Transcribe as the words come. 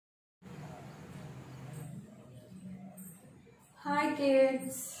Hi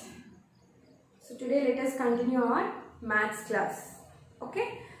kids. So today let us continue our maths class.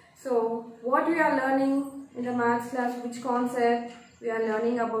 Okay. So what we are learning in the maths class, which concept? We are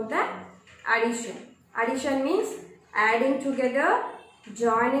learning about the addition. Addition means adding together,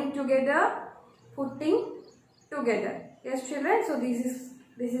 joining together, putting together. Yes children. So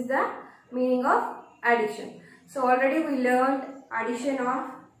this is the meaning of addition. So already we learned addition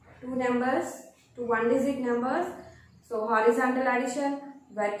of two numbers to one digit numbers. So horizontal addition,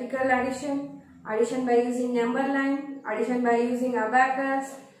 vertical addition, addition by using number line, addition by using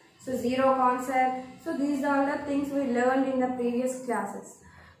abacus, so zero concept. So these are the things we learned in the previous classes.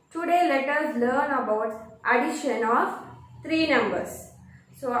 Today let us learn about addition of three numbers.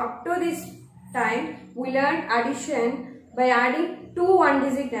 So up to this time we learned addition by adding two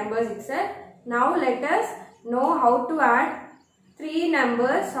one-digit numbers itself. Now let us know how to add three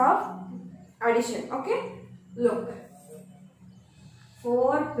numbers of addition. Okay, look.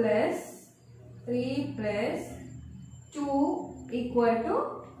 4 plus 3 plus 2 equal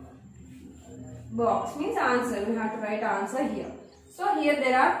to box means answer. We have to write answer here. So here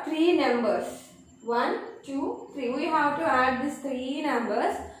there are three numbers. 1, 2, 3. We have to add these three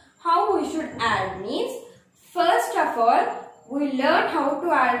numbers. How we should add means first of all we learn how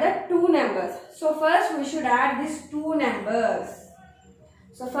to add the two numbers. So first we should add these two numbers.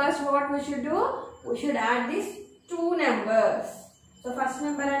 So first what we should do? We should add these two numbers. So first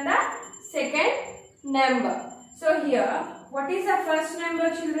number and the second number. So here, what is the first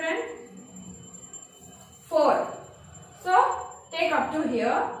number children? 4. So take up to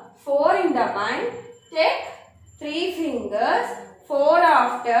here, 4 in the mind, take 3 fingers, 4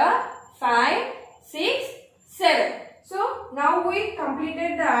 after, 5, 6, 7. So now we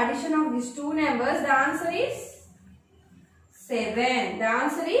completed the addition of these two numbers. The answer is 7. The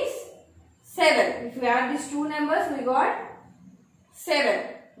answer is 7. If we add these two numbers, we got 7.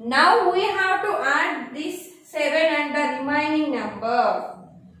 Now we have to add this 7 and the remaining number.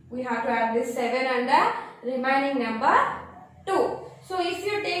 We have to add this 7 and the remaining number 2. So if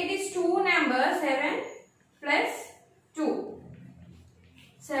you take these two numbers, 7 plus 2.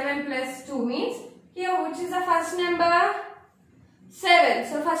 7 plus 2 means here which is the first number?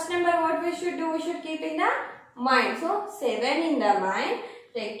 7. So first number what we should do? We should keep in the mind. So 7 in the mind.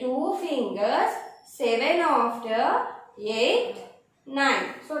 Take 2 fingers. 7 after 8. 9.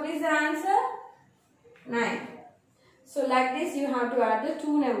 So what is the answer? 9. So like this you have to add the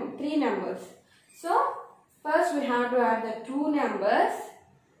three numbers. So first we have to add the two numbers.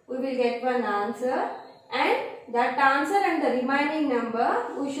 We will get one answer, and that answer and the remaining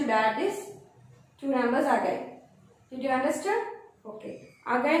number we should add these two numbers again. Did you understand? Okay.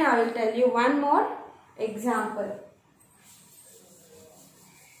 Again I will tell you one more example.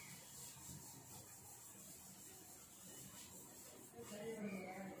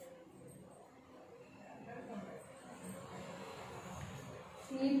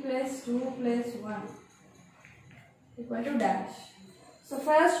 Plus 2 plus 1 equal to dash. So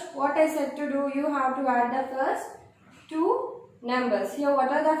first what I said to do, you have to add the first two numbers. Here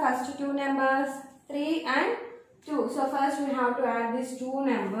what are the first two numbers? 3 and 2. So first we have to add these two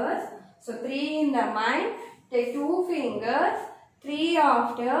numbers. So 3 in the mind, take 2 fingers, 3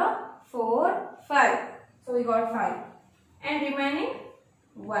 after, 4, 5. So we got 5 and remaining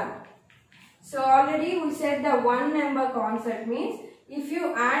 1. So already we said the one number concept means if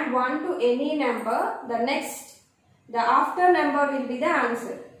you add 1 to any number, the after number will be the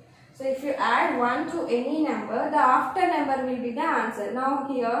answer. So if you add 1 to any number, the after number will be the answer. Now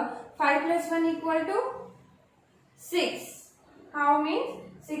here 5 plus 1 equal to 6. How means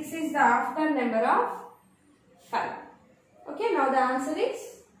 6 is the after number of 5. Okay, now the answer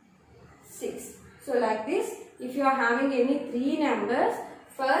is 6. So like this, if you are having any three numbers,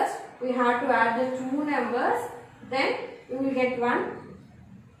 first we have to add the two numbers, then you will get one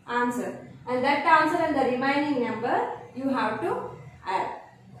answer, and that answer and the remaining number you have to add.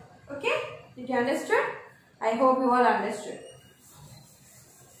 Okay, did you understand? I hope you all understood.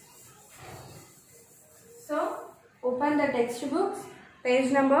 So open the textbooks,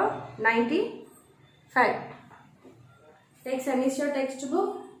 page number 95. Take Sanisha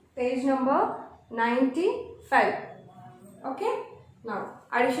textbook, page number 95. Okay, now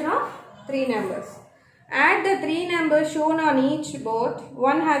addition of three numbers. Add the three numbers shown on each board.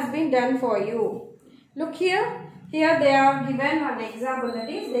 One has been done for you. Look here. Here they are given one example, that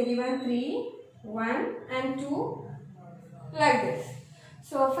is they given 3, 1 and 2 like this.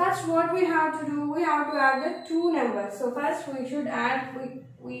 So first what we have to do, we have to add the two numbers. So first we should add,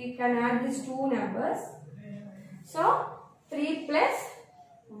 we can add these two numbers. So 3 plus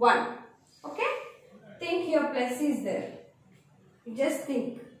 1. Okay. Think here plus is there. You just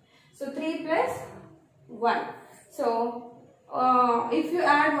think. So 3 plus 1. So if you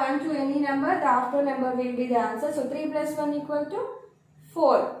add 1 to any number, the after number will be the answer. So 3 plus 1 equal to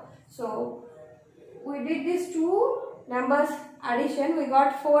 4. So we did these two numbers addition. We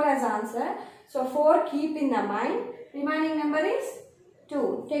got 4 as answer. So 4 keep in the mind. Remaining number is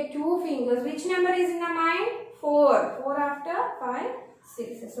 2. Take 2 fingers. Which number is in the mind? 4. 4 after 5,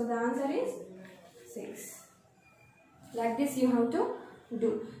 6. So the answer is 6. Like this you have to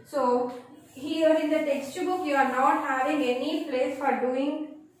do. So here in the textbook you are not having any place for doing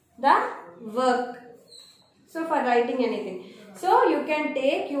the work. So for writing anything. So you can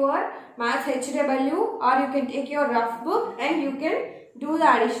take your maths HW or you can take your rough book and you can do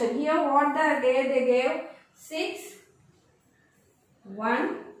the addition. Here what they gave 6,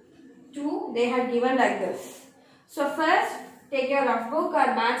 1, 2, they had given like this. So first take your rough book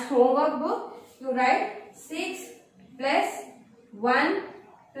or maths homework book. You write 6 plus 1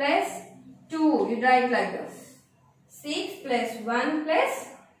 plus 2. You write like this. 6 plus 1 plus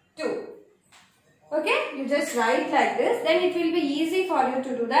 2. Okay, you just write like this. Then it will be easy for you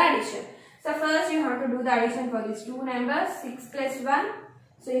to do the addition. So first you have to do the addition for these two numbers. 6 plus 1.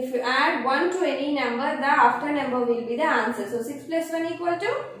 So if you add 1 to any number, the after number will be the answer. So 6 plus 1 equal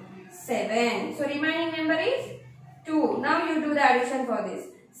to 7. So remaining number is 2. Now you do the addition for this.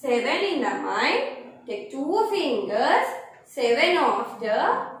 7 in the mind. Take 2 fingers. 7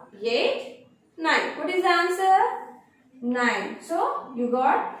 after 8, 9. What is the answer? 9. So you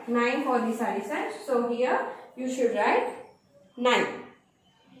got 9 for this addition. So here you should write 9.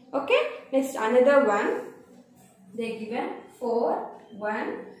 Okay. Next another one. They given 4,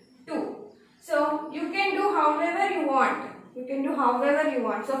 1, 2. So you can do however you want. You can do however you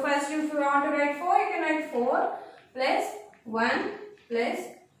want. So first if you want to write 4, you can write 4 plus 1 plus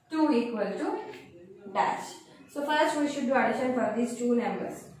 2 equal to dash. So first we should do addition for these two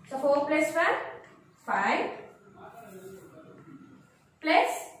numbers. So 4 plus 1, 5 plus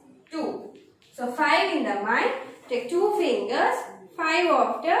 2. So 5 in the mind. Take 2 fingers. 5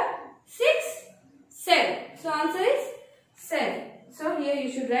 after 6, 7. So answer is 7. So here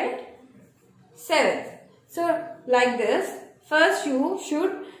you should write 7. So like this. First you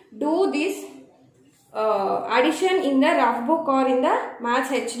should do this addition in the rough book or in the maths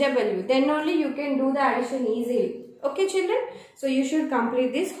HW. Then only you can do the addition easily. Okay children? So you should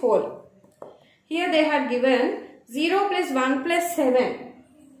complete this whole. Here they have given 0 plus 1 plus 7.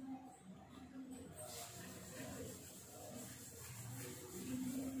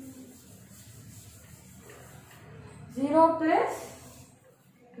 0 plus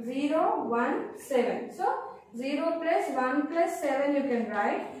 0, 1, 7. So 0 plus 1 plus 7 you can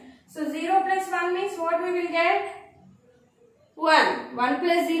write. So 0 plus 1 means what we will get? 1. 1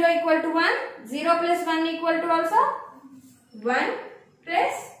 plus 0 equal to 1. 0 plus 1 equal to also 1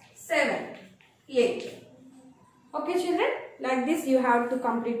 plus 7. 8. Okay children? Like this you have to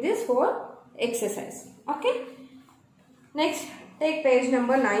complete this whole exercise. Okay? Next, take page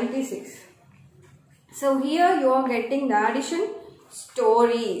number 96. So here you are getting the addition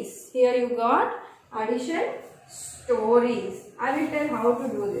stories. Here you got addition stories. I will tell how to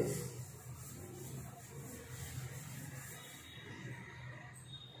do this.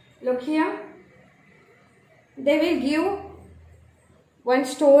 Look here. They will give one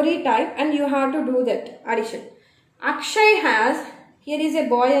story type and you have to do that addition. Akshay has, here is a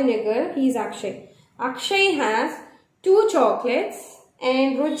boy and a girl, he is Akshay. Akshay has 2 chocolates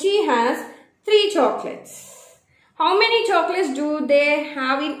and Ruchi has 3 chocolates. How many chocolates do they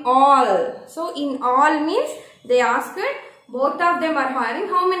have in all? So in all means they asked both of them are having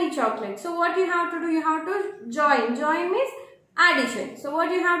how many chocolates. So what you have to do? You have to join. Join means addition. So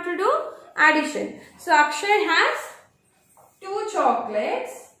what you have to do? Addition. So Akshay has 2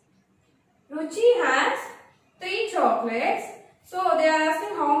 chocolates. Ruchi has 3 chocolates. So they are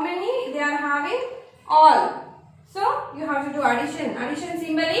asking how many they are having all. So you have to do addition. Addition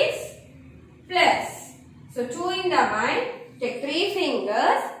symbol is plus. So 2 in the mind. Take 3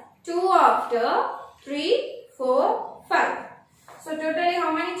 fingers. 2 after 3, 4, 5. So totally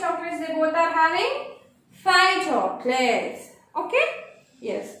how many chocolates they both are having? 5 chocolates. Okay?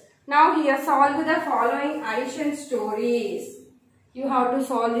 Yes. Now here solve the following addition stories. You have to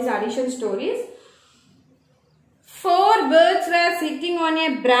solve these addition stories. 4 birds were sitting on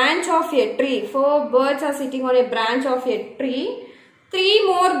a branch of a tree. 4 birds are sitting on a branch of a tree. 3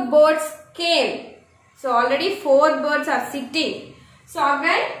 more birds came. So already 4 birds are sitting. So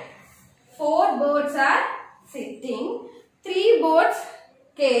again 4 birds are sitting. 3 birds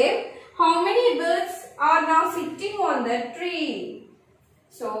came. How many birds are now sitting on the tree?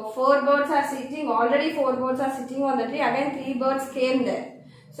 So 4 birds are sitting, already 4 birds are sitting on the tree, again 3 birds came there.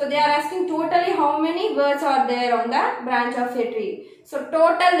 So they are asking totally how many birds are there on the branch of a tree. So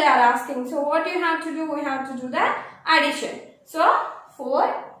total they are asking. So what you have to do? We have to do the addition. So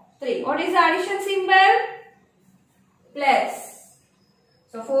 4, 3. What is the addition symbol? Plus.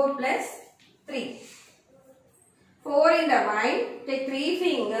 So 4 plus 3. 4 in the mind. Take 3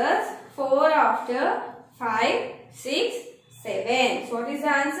 fingers. 4 after 5, 6, 7. So what is the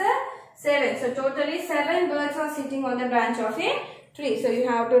answer? 7. So totally 7 birds are sitting on the branch of a tree. So you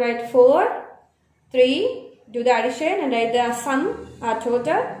have to write 4, 3, do the addition and write the sum or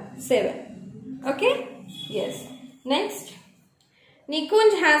total 7. Okay? Yes. Next.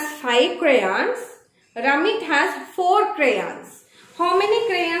 Nikunj has 5 crayons. Ramit has 4 crayons. How many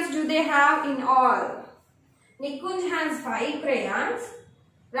crayons do they have in all? Nikunj has 5 crayons.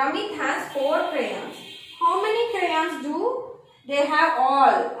 Ramit has 4 crayons. How many crayons do they have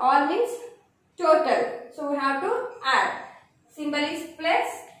all? All means total. So we have to add. Symbol is plus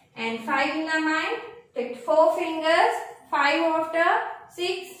and 5 in the mind. Take 4 fingers. 5 after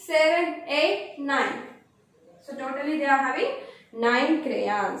 6, 7, 8, 9. So totally they are having 9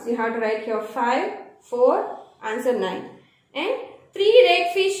 crayons. You have to write here 5, 4, answer 9. And 3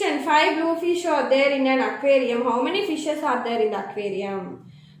 red fish and 5 blue fish are there in an aquarium. How many fishes are there in the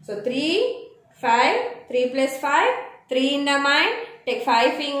aquarium? So 3, 5, 3 plus 5, 3 in the mind. Take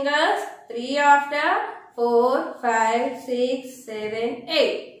 5 fingers. 3 after 4, 5, 6, 7,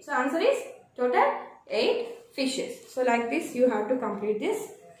 8. So answer is total 8 fishes. So like this you have to complete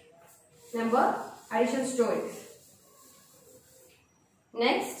this number addition stories.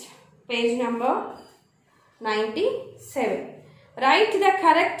 Next, page number 97. Write the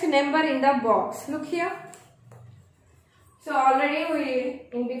correct number in the box. Look here. So already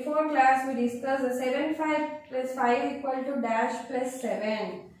in before class we discussed the 7 5 plus 5 equal to dash plus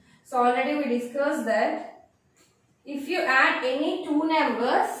 7. So already we discussed that if you add any two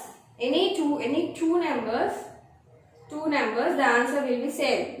numbers, the answer will be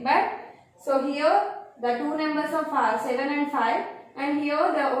same. But so here the two numbers are 7 and 5, and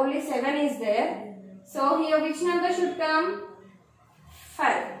here the only 7 is there. So here which number should come?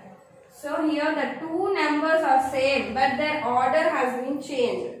 5. So here the two numbers are same, but their order has been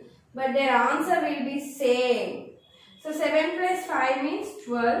changed. But their answer will be same. So 7 plus 5 means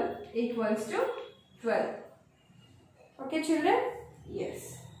 12 equals to 12. Okay children?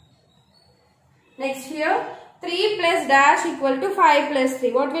 Yes. Next here, 3 plus dash equal to 5 plus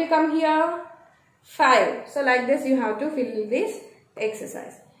 3. What will come here? 5. So like this you have to fill this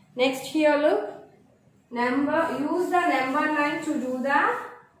exercise. Next here look. Use the number line to do the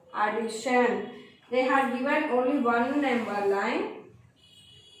addition. They had given only one number line.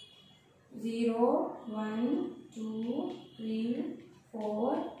 0, 1, 2, 3,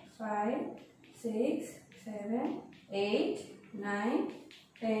 4, 5, 6, 7, 8, 9,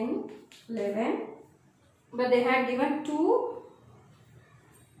 10, 11. But they had given two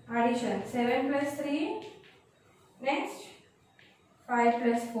addition. 7 plus 3. Next 5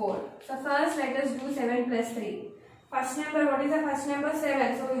 plus 4. So first let us do 7 plus 3. First number, what is the first number?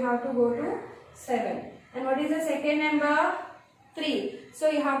 7. So we have to go to 7. And what is the second number? 3. So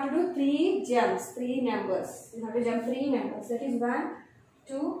you have to do 3 jumps, 3 numbers. You have to jump 3 numbers. That is 1,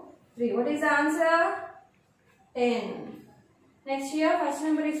 2, 3. What is the answer? 10. Next here, first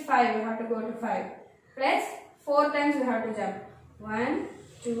number is 5. You have to go to 5. Plus 4 times you have to jump. 1,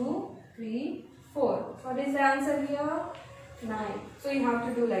 2, 3, 4. What is the answer here? 9. So you have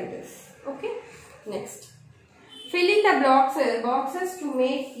to do like this. Okay. Next. Fill in the boxes to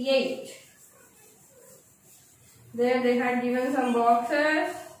make 8. There they had given some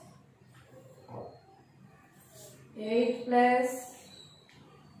boxes. 8 plus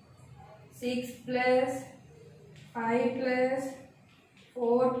 6 plus 5 plus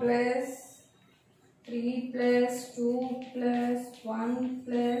 4 plus 3 plus 2 plus 1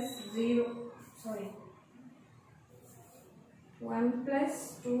 plus 0. Sorry. 1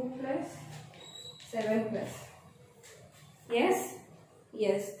 plus 2 plus 7 plus. Yes?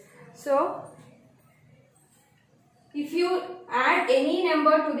 Yes. So, if you add any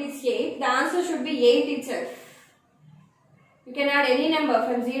number to this 8, the answer should be 8 itself. You can add any number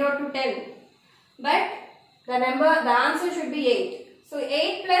from 0 to 10. But the answer should be 8. So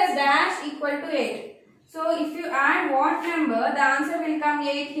 8 plus dash equal to 8. So if you add what number, the answer will come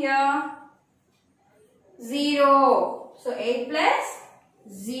 8 here. 0. So 8 plus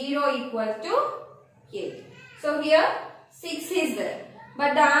 0 equal to 8. So here 6 is there.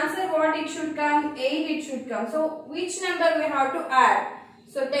 But the answer what it should come? 8 it should come. So which number we have to add?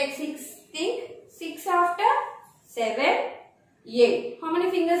 So take 6. Think 6 after 7, 8. How many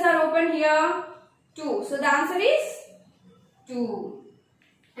fingers are open here? 2. So the answer is 2.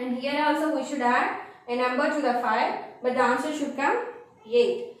 And here also we should add a number to the 5, but the answer should come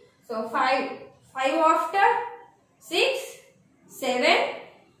 8. So 5 after 6, 7,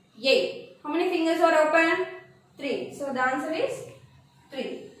 8. How many fingers are open? 3. So the answer is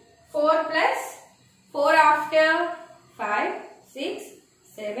 3. 4 plus 4 after 5, 6,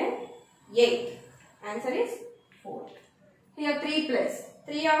 7, 8. Answer is 4. Here 3 plus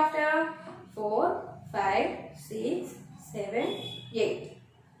 3 after 4, 5, 6, 7, 8.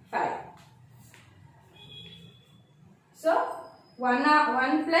 5. So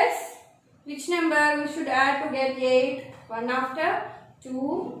 1 plus which number we should add to get 8? 1 after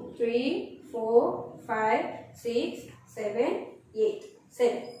 2, 3, 4, 5, 6, 7, 8.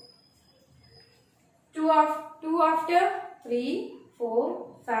 7. 2 after 3,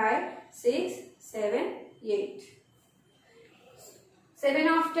 4, 5, 6, 7, 8. 7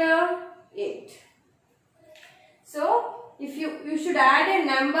 after 8. So if you should add a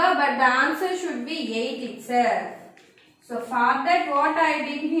number, but the answer should be 8 itself. So for that, what I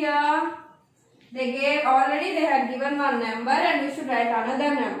did here, they had given one number and we should write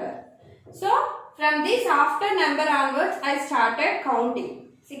another number. So from this after number onwards, I started counting.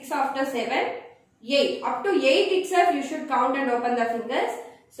 6 after 7, 8. Up to 8 itself you should count and open the fingers.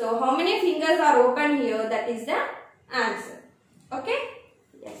 So how many fingers are open here? That is the answer. Okay?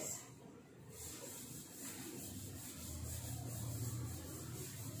 Yes.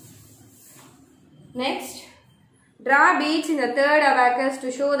 Next, draw beads in the third abacus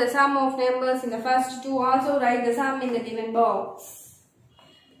to show the sum of numbers in the first two. Also write the sum in the given box.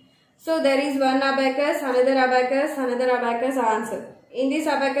 So there is one abacus, another abacus, answer. In this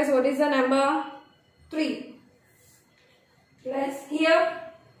abacus, what is the number? 3. Plus here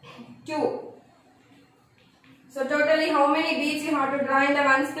 2. So totally how many beads you have to draw in the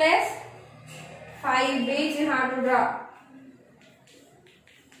ones place? 5 beads you have to draw.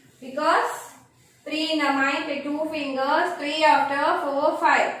 Because 3 in the mind, take 2 fingers, 3 after 4,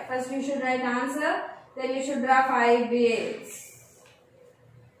 5. First you should write answer, then you should draw 5 beads.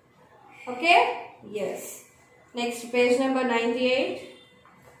 Okay? Yes. Next, page number 98.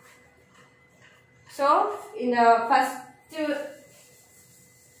 So, in the first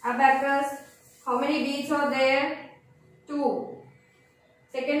abacus, how many beads are there? 2.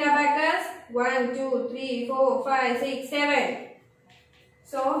 Second abacus, 1, 2, 3, 4, 5, 6, 7.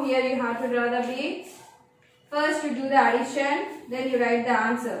 So here you have to draw the beads. First you do the addition, then you write the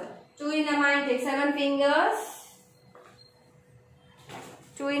answer. 2 in the mind, take 7 fingers.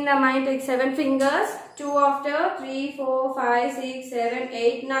 2 in the mind, take 7 fingers. 2 after 3, 4, 5, 6, 7,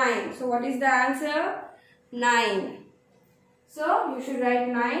 8, 9. So what is the answer? 9. So you should write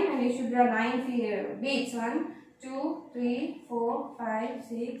 9 and you should draw 9 beads. 1, 2, 3, 4, 5,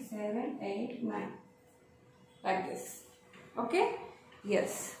 6, 7, 8, 9. Like this. Okay?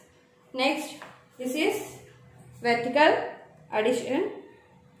 Yes. Next, this is vertical addition.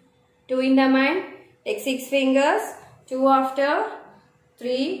 2 in the mind, take 6 fingers. 2 after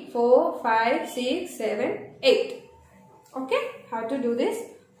 3, 4, 5, 6, 7, 8. Okay? How to do this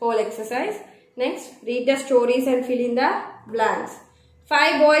whole exercise. Next, read the stories and fill in the blanks.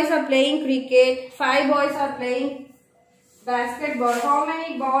 5 boys are playing cricket. 5 boys are playing basketball. How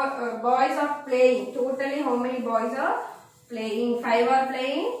many boys are playing? Totally how many boys are playing? 5 are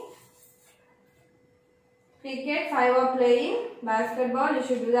playing cricket, 5 are playing basketball. You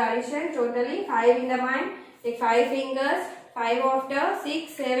should do the addition. Totally 5 in the mind. Take 5 fingers. 5 after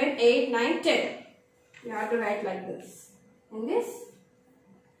 6, 7, 8, 9, 10. You have to write like this. In this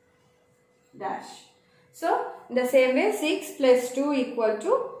dash. So, in the same way, 6 plus 2 equal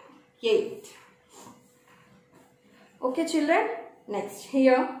to 8. Okay, children. Next,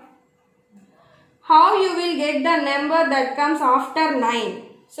 here. How you will get the number that comes after 9.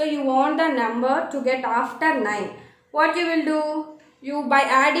 So, you want the number to get after 9. What you will do? You by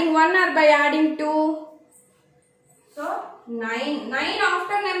adding 1 or by adding 2? So, 9. 9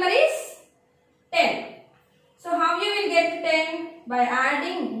 after number is 10. So, how you will get 10? By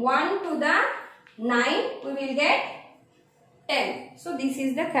adding 1 to the 9, we will get 10. So, this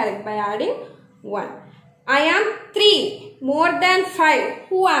is the correct by adding 1. I am 3 more than 5.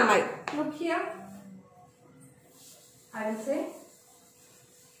 Who am I? Look here. I will say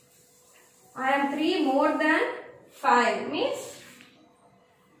I am 3 more than 5 means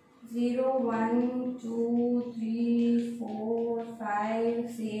 0, 1, 2, 3, 4,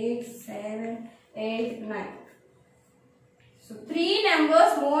 5, 6, 7, 8, 9. So 3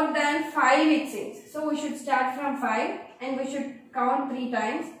 numbers more than 5 it says. So we should start from 5 and we should count 3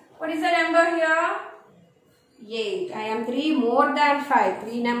 times. What is the number here? 8. I am 3 more than 5.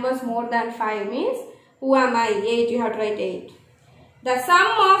 3 numbers more than 5 means who am I? 8. You have to write 8. The sum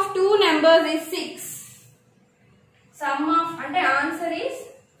of two numbers is 6. Sum of and the answer is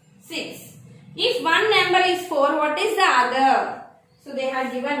 6. If one number is 4, what is the other? So they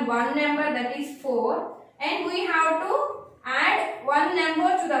have given one number, that is 4, and we have to add one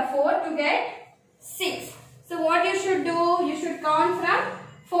number to the 4 to get 6. So what you should do? You should count from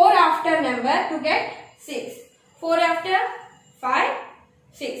 4 after number to get 6. 4 after 5,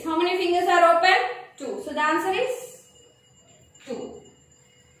 6. How many fingers are open? 2. So the answer is 2.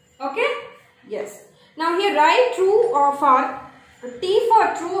 Okay? Yes. Now here write true or false. T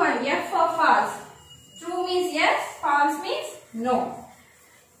for true and F for false. True means yes, false means no.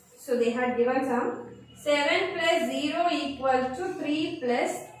 So they had given some 7 plus 0 equals to 3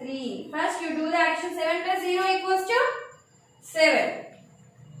 plus 3. First you do the action. 7 plus 0 equals to 7.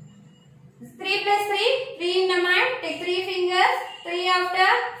 3 plus 3, 3 in the mind. Take 3 fingers. 3 after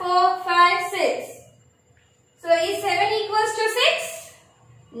 4, 5, 6. So is 7 equals to 6?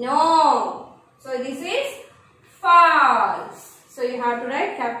 No. So this is false. So you have to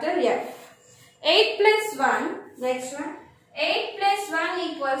write capital F. 8 plus 1. Next one. 8 plus 1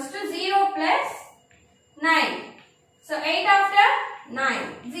 equals to 0 plus 9. So 8 after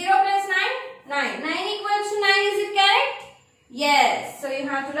 9. 0 plus 9. 9. 9 equals to 9. Is it correct? Yes. So you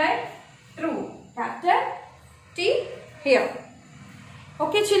have to write true. Capital T here.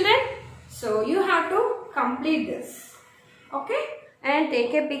 Okay children. So you have to complete this. Okay. And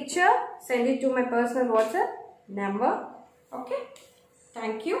take a picture. Send it to my personal WhatsApp number. Okay.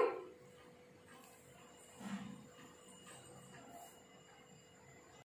 Thank you.